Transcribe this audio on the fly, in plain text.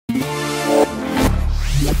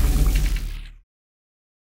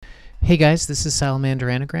Hey guys, this is Salamander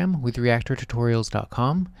Anagram with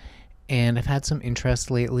ReaktorTutorials.com, and I've had some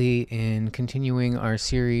interest lately in continuing our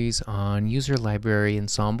series on user library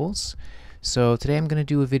ensembles. So today I'm going to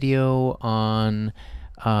do a video on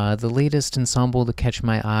the latest ensemble to catch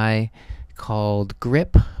my eye called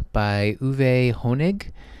Grip by Uwe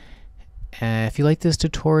Hoenig. If you like this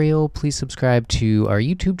tutorial, please subscribe to our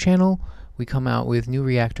YouTube channel. We come out with new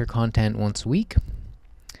Reaktor content once a week.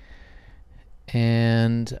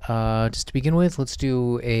 And just to begin with, let's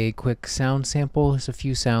do a quick sound sample. There's a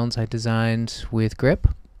few sounds I designed with Grip.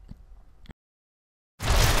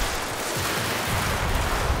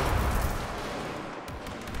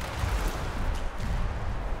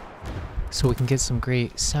 So we can get some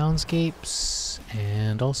great soundscapes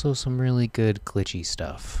and also some really good glitchy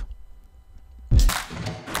stuff.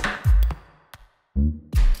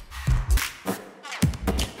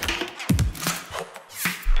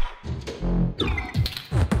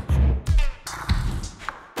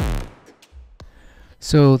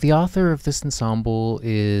 So the author of this ensemble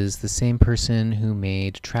is the same person who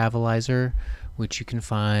made Travelizer, which you can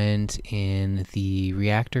find in the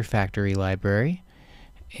Reaktor factory library.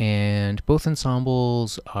 And both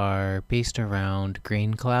ensembles are based around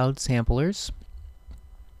grain cloud samplers.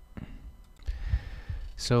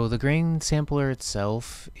 So the grain sampler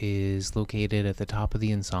itself is located at the top of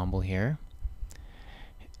the ensemble here.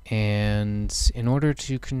 And in order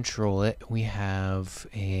to control it, we have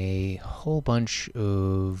a whole bunch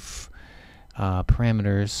of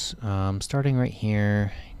parameters starting right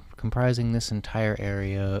here, comprising this entire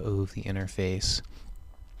area of the interface.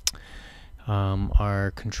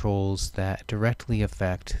 Are controls that directly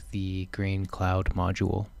affect the grain cloud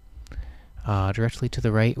module. Directly to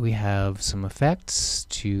the right, we have some effects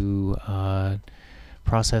to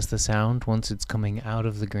process the sound once it's coming out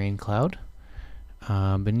of the grain cloud.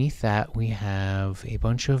 Beneath that, we have a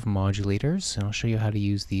bunch of modulators, and I'll show you how to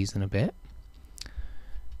use these in a bit.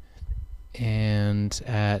 And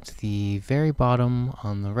at the very bottom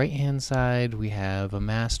on the right hand side, we have a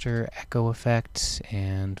master, echo effect,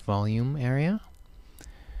 and volume area.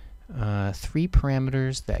 3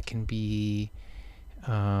 parameters that can be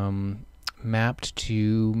mapped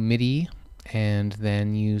to MIDI and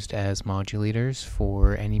then used as modulators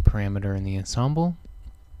for any parameter in the ensemble.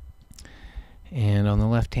 And on the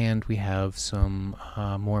left hand, we have some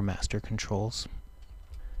more master controls.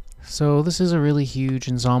 So this is a really huge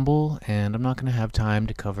ensemble, and I'm not going to have time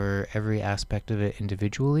to cover every aspect of it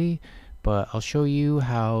individually, but I'll show you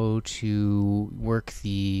how to work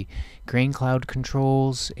the grain cloud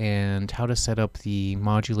controls and how to set up the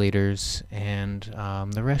modulators, and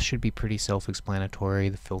the rest should be pretty self-explanatory.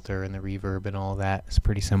 The filter and the reverb and all that is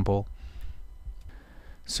pretty simple.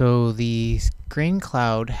 So the grain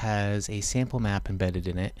cloud has a sample map embedded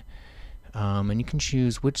in it, and you can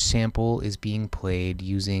choose which sample is being played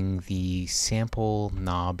using the sample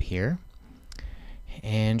knob here.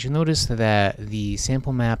 And you'll notice that the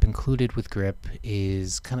sample map included with Grip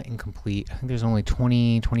is kind of incomplete. I think there's only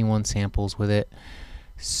 21 samples with it.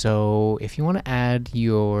 So if you want to add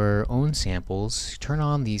your own samples, turn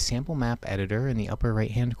on the sample map editor in the upper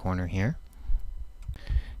right hand corner here.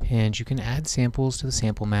 And you can add samples to the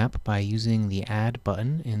sample map by using the Add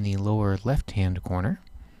button in the lower left-hand corner.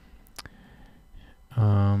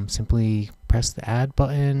 Simply press the Add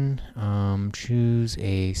button, choose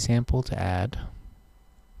a sample to add,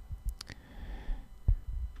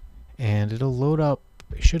 and it'll load up.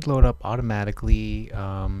 It should load up automatically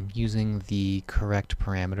using the correct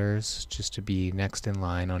parameters just to be next in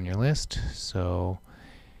line on your list. So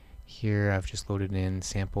here I've just loaded in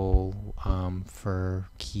sample for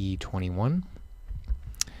key 21.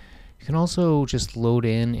 You can also just load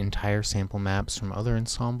in entire sample maps from other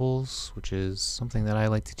ensembles, which is something that I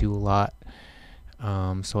like to do a lot.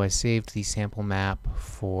 So I saved the sample map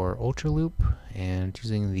for Ultra Loop, and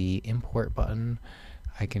using the import button,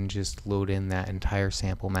 I can just load in that entire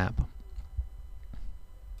sample map.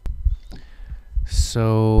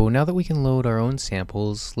 So now that we can load our own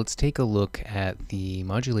samples, let's take a look at the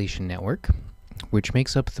modulation network, which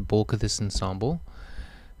makes up the bulk of this ensemble.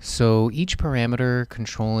 So each parameter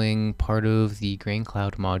controlling part of the grain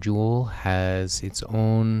cloud module has its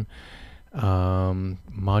own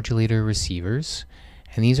modulator receivers,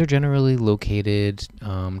 and these are generally located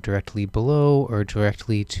directly below or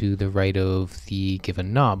directly to the right of the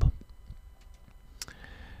given knob.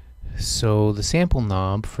 So the sample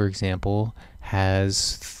knob, for example,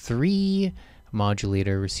 has 3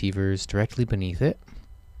 modulator receivers directly beneath it.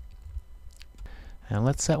 Now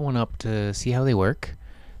let's set one up to see how they work.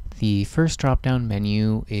 The first drop-down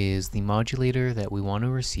menu is the modulator that we want to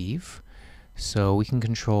receive. So we can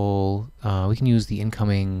control, we can use the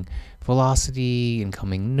incoming velocity,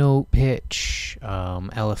 incoming note pitch,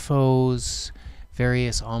 LFOs,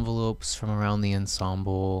 various envelopes from around the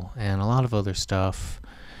ensemble, and a lot of other stuff.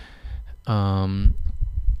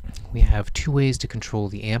 We have two ways to control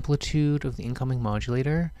the amplitude of the incoming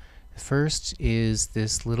modulator. The first is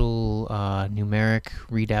this little numeric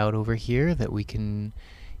readout over here that we can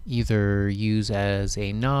either use as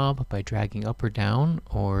a knob by dragging up or down,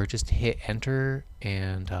 or just hit enter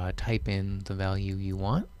and type in the value you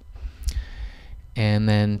want. And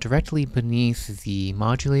then directly beneath the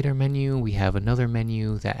modulator menu, we have another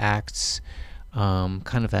menu that acts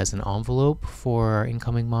kind of as an envelope for our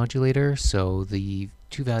incoming modulator, so the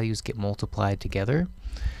two values get multiplied together.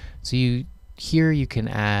 So here you can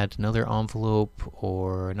add another envelope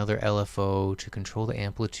or another LFO to control the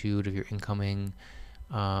amplitude of your incoming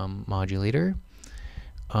modulator.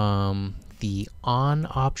 The on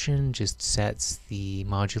option just sets the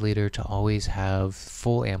modulator to always have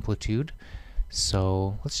full amplitude.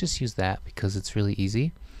 So let's just use that because it's really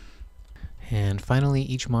easy. And finally,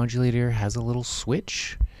 each modulator has a little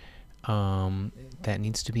switch that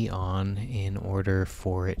needs to be on in order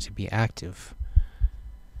for it to be active.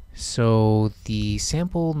 So the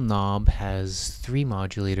sample knob has 3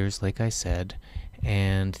 modulators, like I said,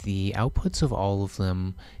 and the outputs of all of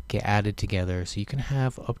them get added together. So you can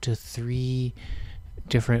have up to 3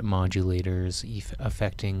 different modulators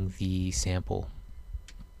affecting the sample.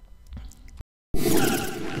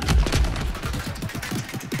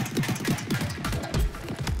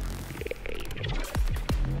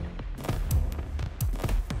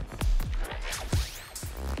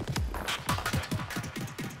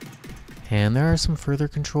 And there are some further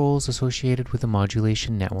controls associated with the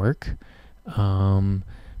modulation network.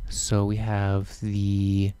 So we have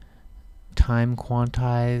the time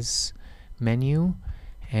quantize menu,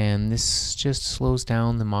 and this just slows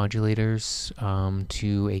down the modulators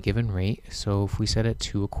to a given rate. So if we set it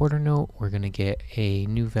to a quarter note, we're going to get a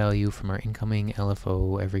new value from our incoming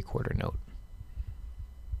LFO every quarter note.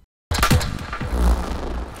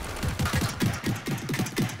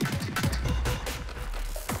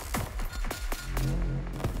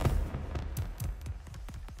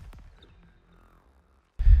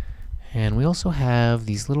 And we also have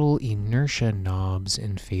these little inertia knobs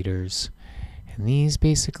and faders. And these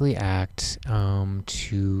basically act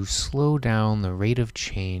to slow down the rate of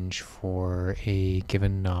change for a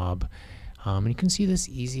given knob. And you can see this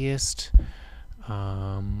easiest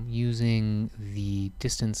using the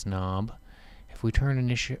distance knob. If we turn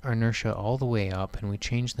inertia all the way up and we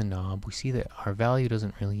change the knob, we see that our value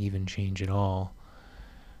doesn't really even change at all.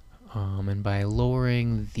 And by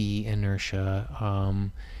lowering the inertia,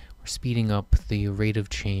 we're speeding up the rate of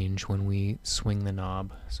change when we swing the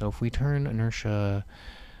knob. So if we turn inertia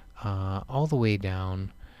all the way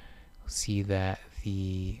down, we'll see that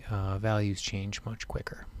the values change much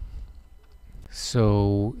quicker.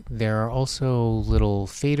 So there are also little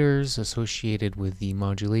faders associated with the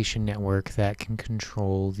modulation network that can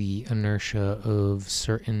control the inertia of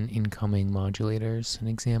certain incoming modulators. An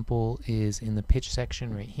example is in the pitch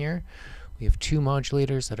section right here. We have 2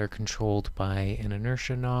 modulators that are controlled by an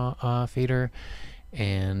inertia fader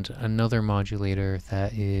and another modulator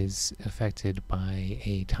that is affected by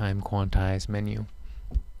a time quantize menu.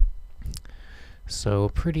 So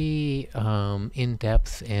pretty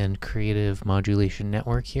in-depth and creative modulation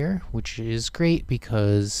network here, which is great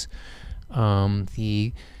because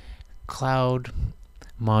the cloud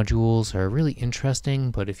modules are really interesting,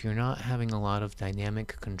 but if you're not having a lot of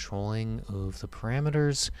dynamic controlling of the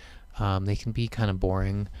parameters, they can be kind of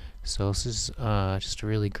boring. So this is just a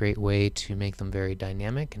really great way to make them very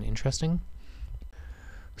dynamic and interesting.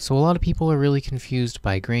 So a lot of people are really confused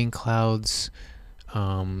by grain clouds,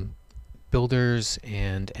 builders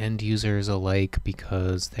and end users alike,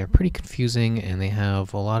 because they're pretty confusing and they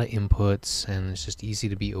have a lot of inputs and it's just easy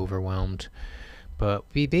to be overwhelmed. But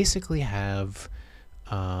we basically have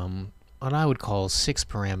what I would call 6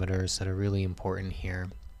 parameters that are really important here.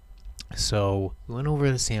 So we went over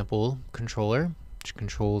the sample controller, which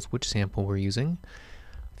controls which sample we're using.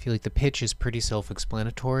 I feel like the pitch is pretty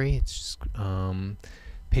self-explanatory. It's just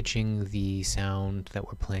pitching the sound that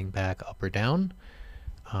we're playing back up or down.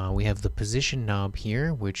 We have the position knob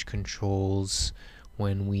here, which controls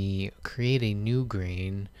when we create a new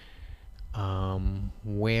grain,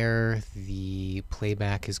 where the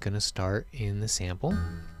playback is going to start in the sample.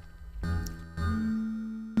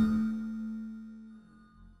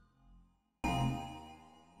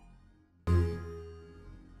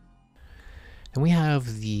 And we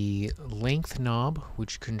have the length knob,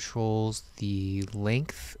 which controls the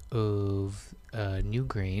length of a new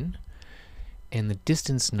grain. and the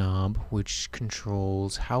distance knob, which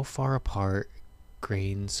controls how far apart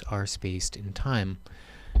grains are spaced in time.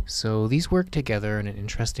 So these work together in an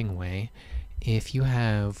interesting way. If you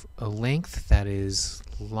have a length that is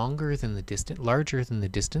larger than the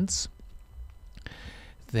distance,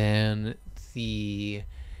 then the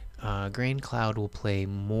grain cloud will play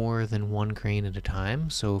more than one grain at a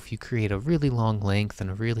time. So if you create a really long length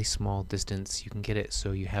and a really small distance, you can get it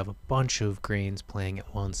so you have a bunch of grains playing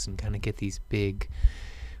at once and kind of get these big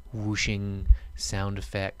whooshing sound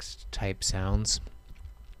effects type sounds.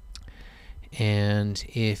 And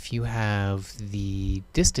if you have the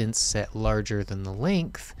distance set larger than the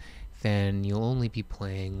length, then you'll only be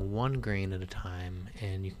playing one grain at a time,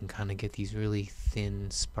 and you can kind of get these really thin,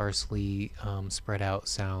 sparsely spread out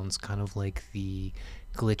sounds, kind of like the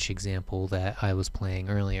glitch example that I was playing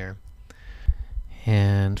earlier.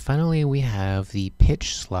 And finally, we have the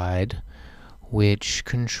pitch slide, which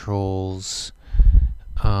controls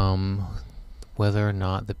whether or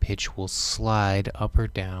not the pitch will slide up or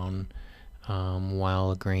down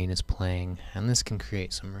while a grain is playing, and this can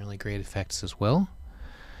create some really great effects as well.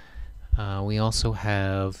 We also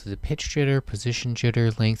have the pitch jitter, position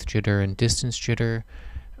jitter, length jitter, and distance jitter,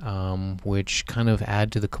 which kind of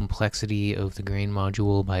add to the complexity of the grain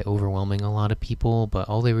module by overwhelming a lot of people, but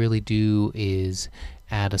all they really do is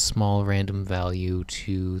add a small random value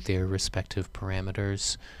to their respective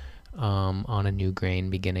parameters on a new grain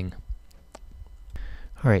beginning.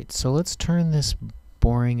 Alright, so let's turn this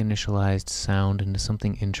boring initialized sound into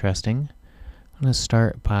something interesting. I'm going to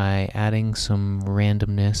start by adding some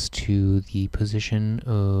randomness to the position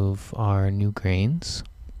of our new grains.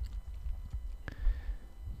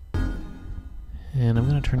 And I'm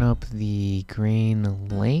going to turn up the grain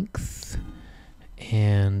length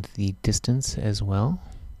and the distance as well.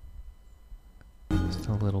 Just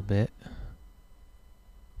a little bit.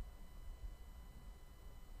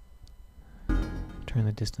 Turn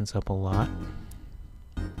the distance up a lot.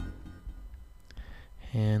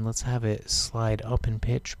 And let's have it slide up in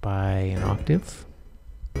pitch by an octave.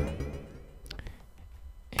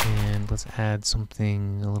 And let's add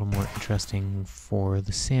something a little more interesting for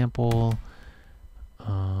the sample,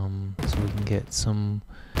 so we can get some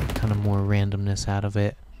kind of more randomness out of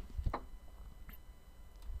it.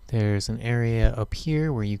 There's an area up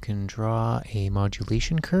here where you can draw a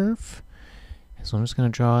modulation curve. So I'm just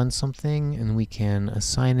going to draw in something, and we can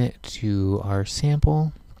assign it to our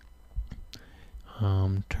sample.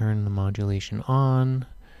 Turn the modulation on.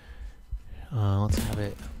 Let's have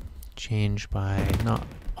it change by not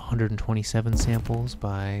 127 samples,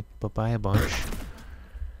 but by a bunch.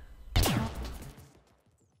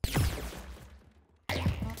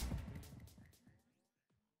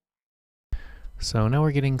 So now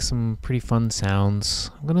we're getting some pretty fun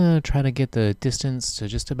sounds. I'm gonna try to get the distance to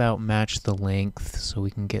just about match the length so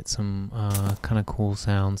we can get some kind of cool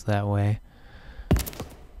sounds that way.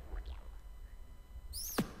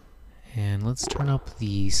 And let's turn up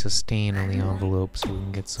the sustain on the envelope so we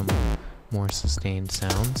can get some more sustained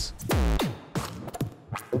sounds.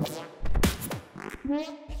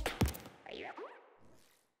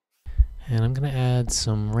 And I'm going to add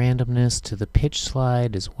some randomness to the pitch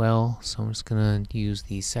slide as well. So I'm just going to use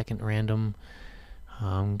the second random,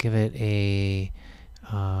 give it a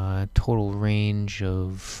total range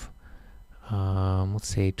of, let's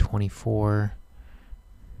say 24.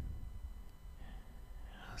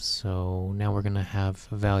 So now we're going to have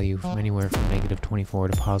a value from anywhere from -24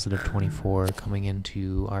 to +24 coming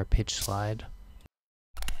into our pitch slide.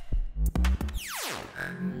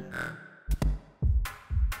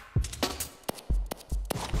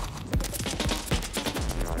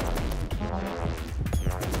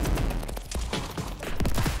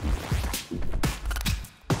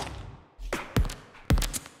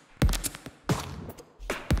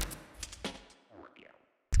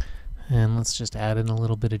 And let's just add in a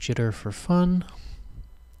little bit of jitter for fun.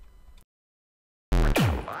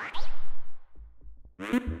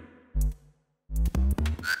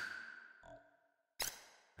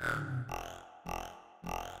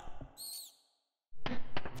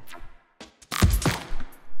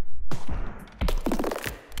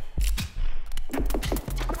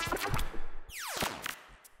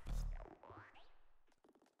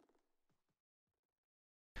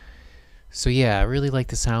 So yeah, I really like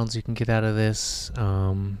the sounds you can get out of this.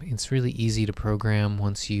 It's really easy to program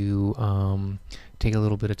once you take a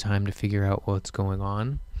little bit of time to figure out what's going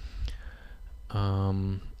on.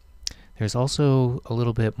 There's also a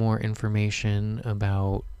little bit more information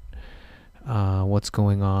about what's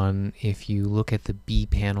going on if you look at the B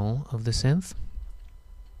panel of the synth.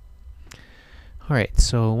 Alright,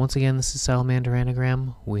 so once again, this is Salamander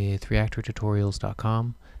Anagram with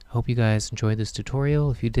reaktortutorials.com. I hope you guys enjoyed this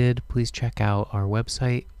tutorial. If you did, please check out our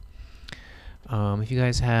website. If you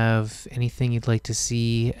guys have anything you'd like to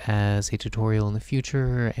see as a tutorial in the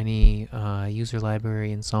future, or any user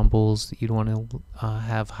library ensembles that you'd want to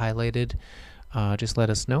have highlighted, just let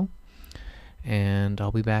us know. And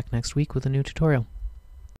I'll be back next week with a new tutorial.